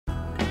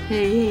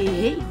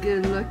Hey,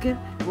 good looking.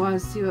 Want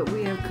to see what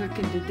we have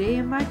cooking today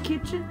in my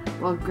kitchen?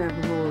 Well, grab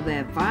a hold of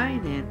that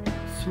vine and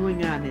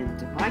swing on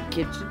into my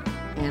kitchen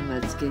and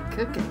let's get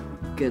cooking.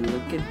 Good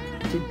looking.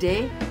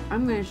 Today,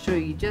 I'm going to show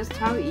you just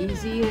how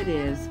easy it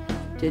is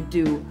to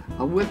do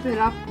a Whip It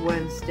Up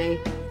Wednesday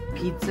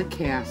pizza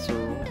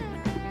casserole.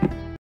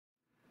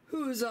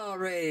 Who's all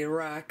ready to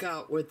rock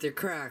out with their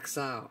crocks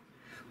out?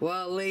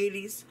 Well,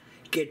 ladies,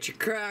 get your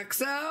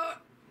crocks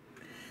out.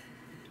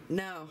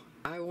 Now,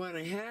 I went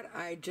ahead,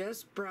 I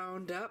just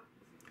browned up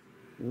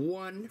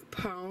 1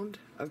 pound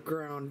of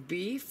ground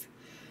beef.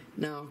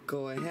 Now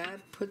go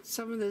ahead, put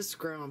some of this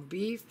ground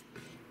beef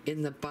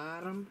in the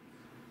bottom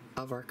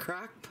of our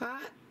crock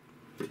pot.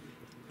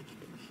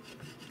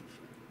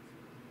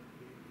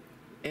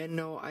 And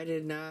no, I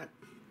did not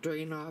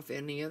drain off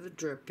any of the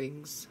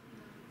drippings,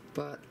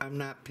 but I'm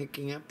not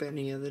picking up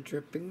any of the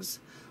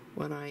drippings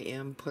when I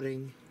am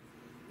putting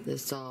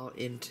this all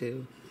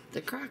into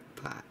the crock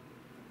pot.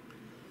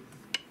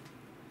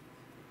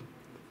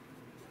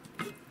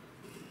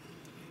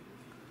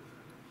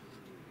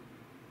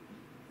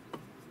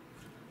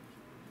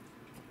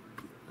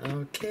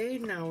 Okay,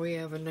 now we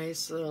have a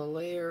nice little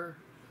layer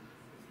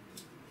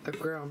of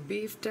ground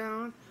beef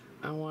down.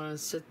 I want to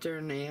sit there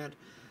and add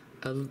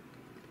a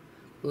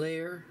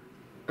layer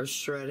of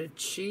shredded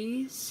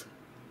cheese.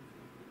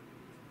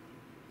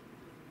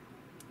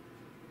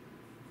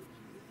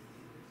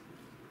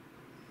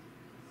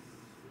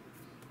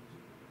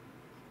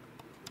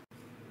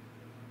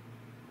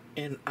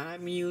 And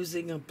I'm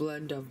using a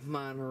blend of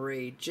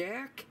Monterey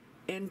Jack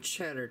and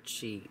cheddar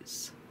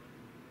cheese.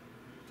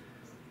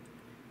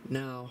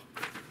 Now,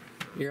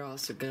 you're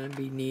also going to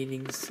be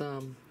needing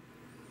some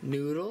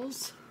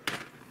noodles.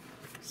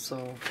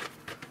 So,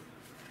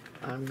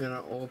 I'm going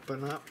to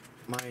open up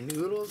my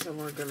noodles and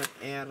we're going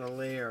to add a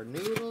layer of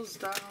noodles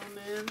down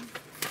in.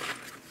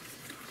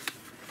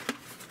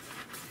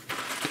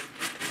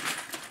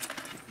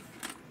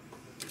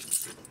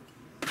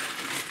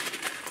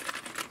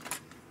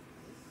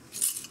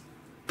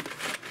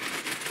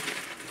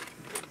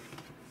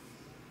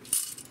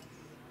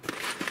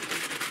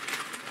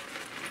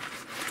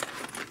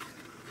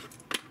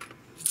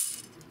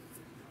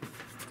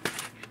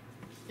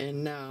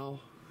 And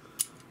now,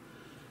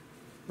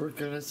 we're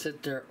going to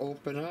sit there,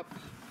 open up.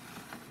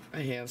 I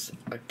have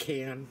a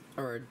can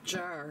or a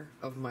jar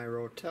of my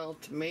ro-tel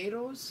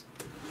tomatoes.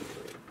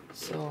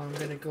 So I'm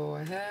going to go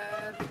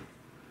ahead.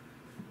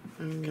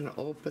 I'm going to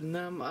open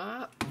them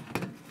up.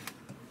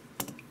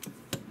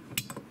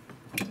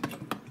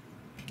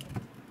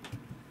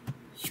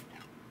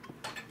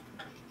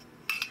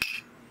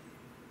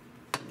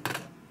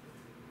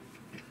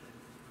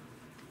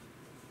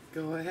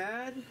 Go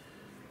ahead.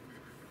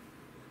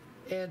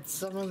 Add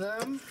some of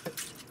them.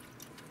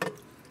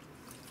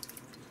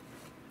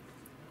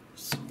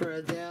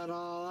 Spread that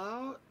all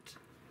out.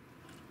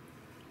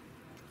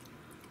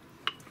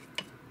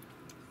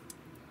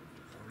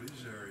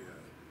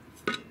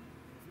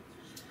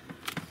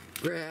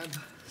 Grab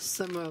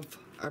some of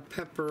our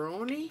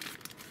pepperoni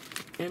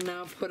and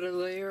now put a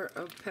layer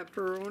of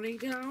pepperoni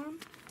down.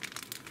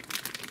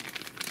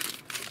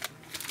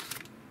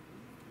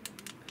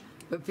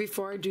 But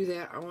before I do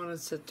that, I want to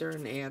sit there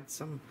and add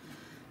some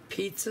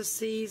pizza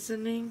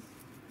seasoning.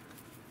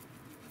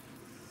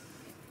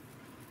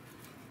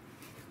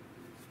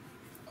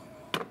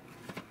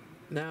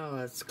 Now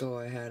let's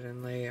go ahead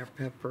and lay our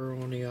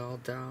pepperoni all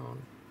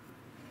down.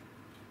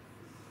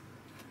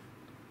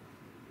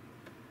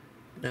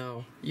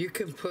 Now you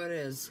can put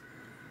as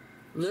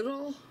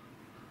little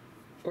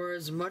or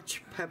as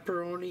much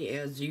pepperoni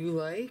as you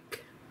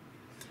like,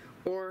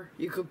 or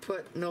you could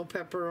put no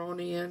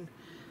pepperoni in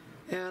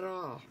at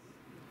all.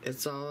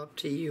 It's all up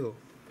to you.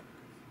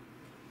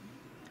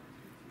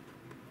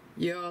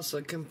 You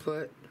also can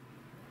put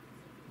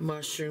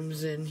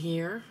mushrooms in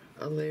here,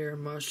 a layer of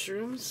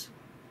mushrooms.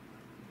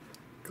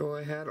 Go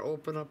ahead,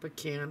 open up a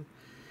can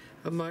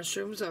of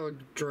mushrooms. I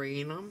would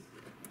drain them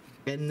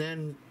and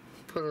then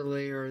put a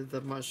layer of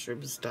the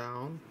mushrooms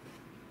down.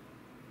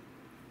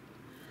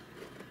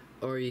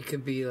 Or you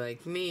could be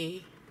like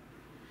me,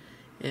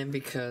 and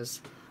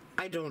because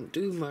I don't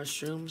do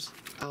mushrooms,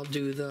 I'll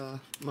do the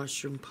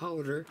mushroom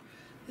powder.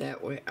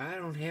 That way I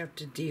don't have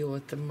to deal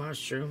with the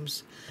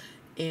mushrooms.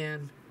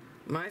 And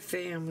my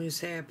family's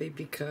happy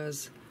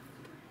because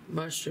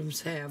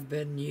mushrooms have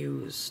been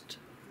used.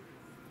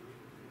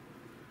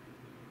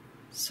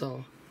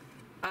 So,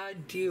 I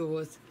deal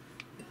with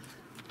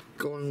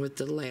going with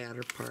the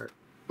latter part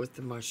with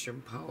the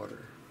mushroom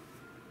powder.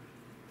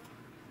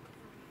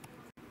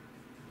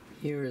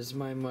 Here is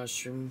my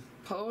mushroom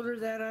powder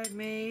that I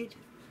made.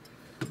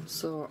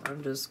 So,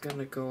 I'm just going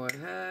to go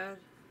ahead,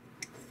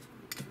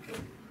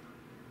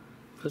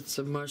 put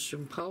some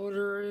mushroom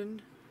powder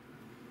in.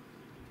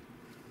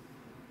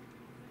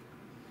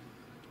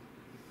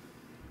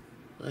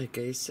 Like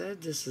I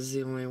said, this is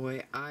the only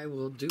way I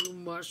will do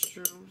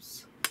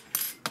mushrooms.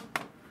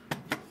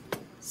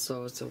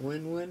 So it's a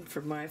win-win for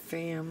my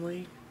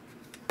family.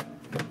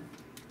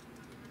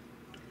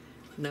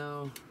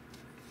 Now,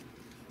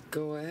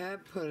 go ahead,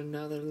 put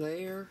another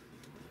layer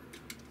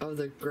of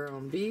the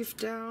ground beef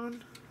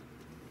down.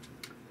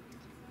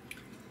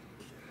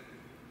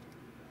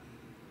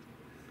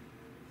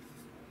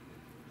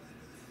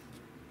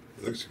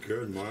 Looks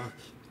good, Ma.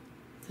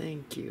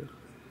 Thank you.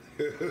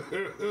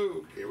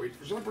 Can't wait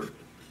for supper.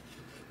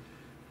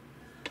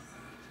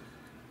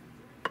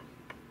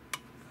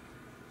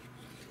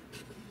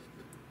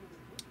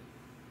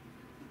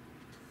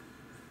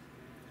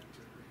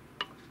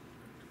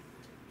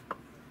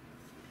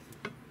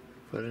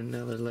 Put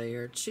another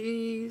layer of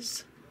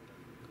cheese.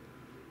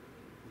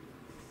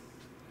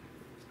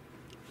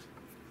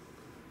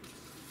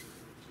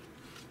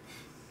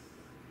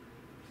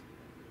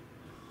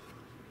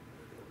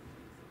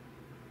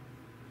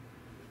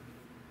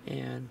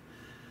 And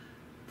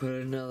put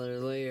another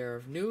layer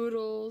of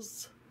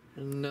noodles,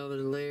 another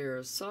layer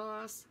of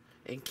sauce,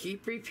 and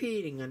keep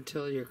repeating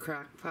until your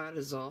crock pot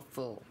is all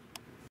full.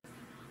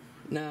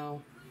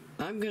 Now,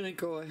 I'm gonna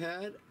go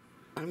ahead,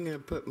 I'm gonna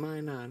put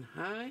mine on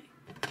high,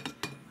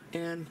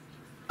 and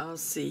I'll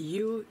see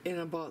you in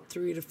about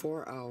 3 to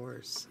 4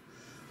 hours.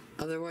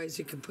 Otherwise,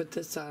 you can put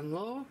this on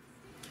low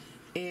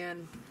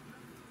and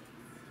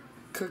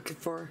cook it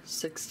for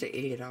 6 to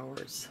 8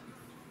 hours.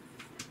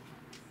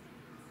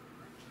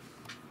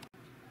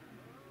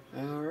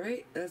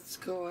 Alright, let's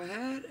go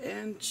ahead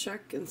and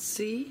check and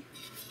see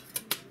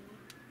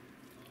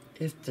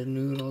if the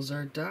noodles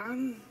are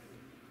done.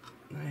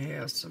 I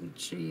have some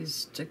cheese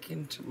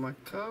sticking to my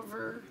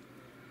cover,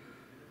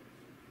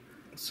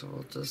 so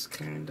we'll just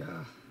kind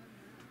of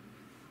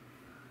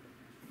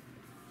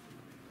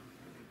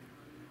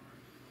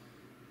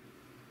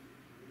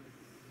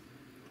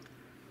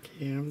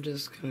okay, I'm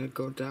just gonna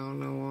go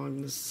down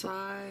along the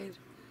side.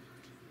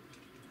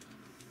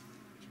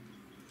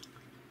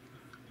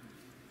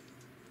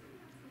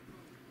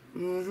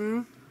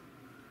 I'm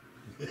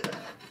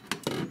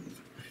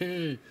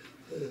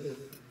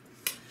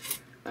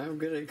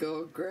gonna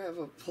go grab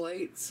a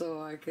plate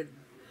so I could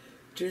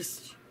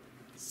just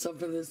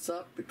something this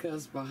up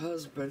because my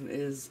husband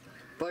is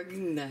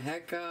bugging the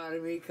heck out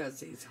of me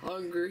because he's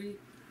hungry.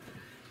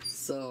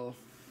 So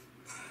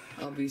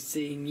I'll be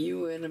seeing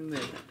you in a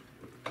minute.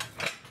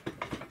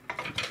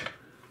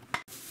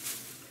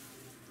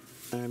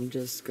 I'm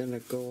just gonna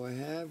go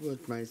ahead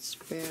with my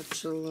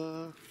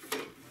spatula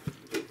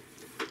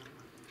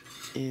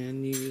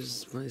and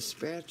use my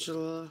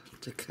spatula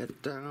to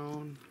cut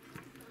down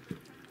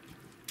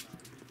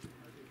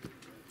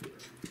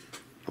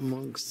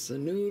amongst the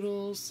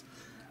noodles.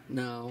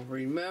 Now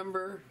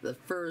remember, the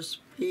first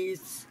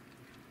piece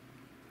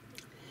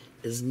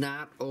is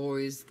not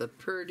always the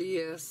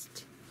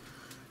prettiest,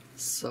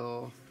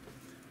 so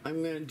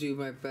I'm going to do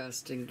my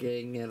best in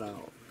getting it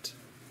out.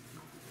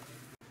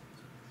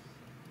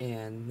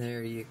 And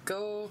there you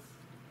go.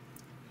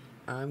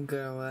 I'm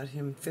going to let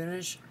him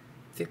finish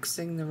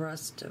fixing the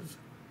rest of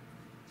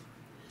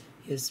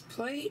his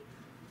plate,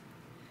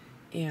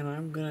 and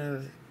I'm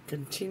going to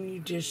continue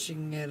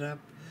dishing it up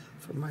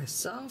for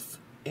myself,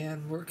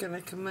 and we're going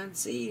to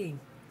commence eating.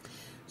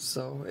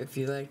 So if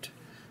you liked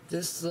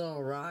this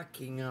little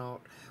rocking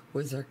out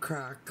with our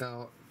crock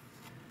out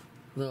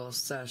little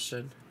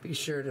session, be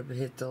sure to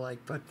hit the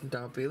like button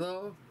down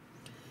below,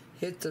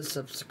 hit the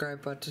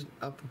subscribe button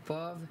up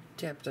above,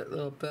 tap that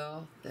little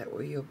bell, that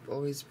way you'll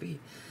always be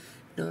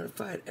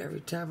notified every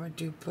time I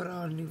do put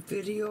out a new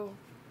video.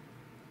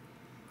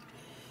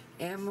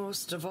 And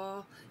most of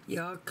all,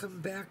 y'all come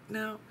back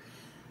now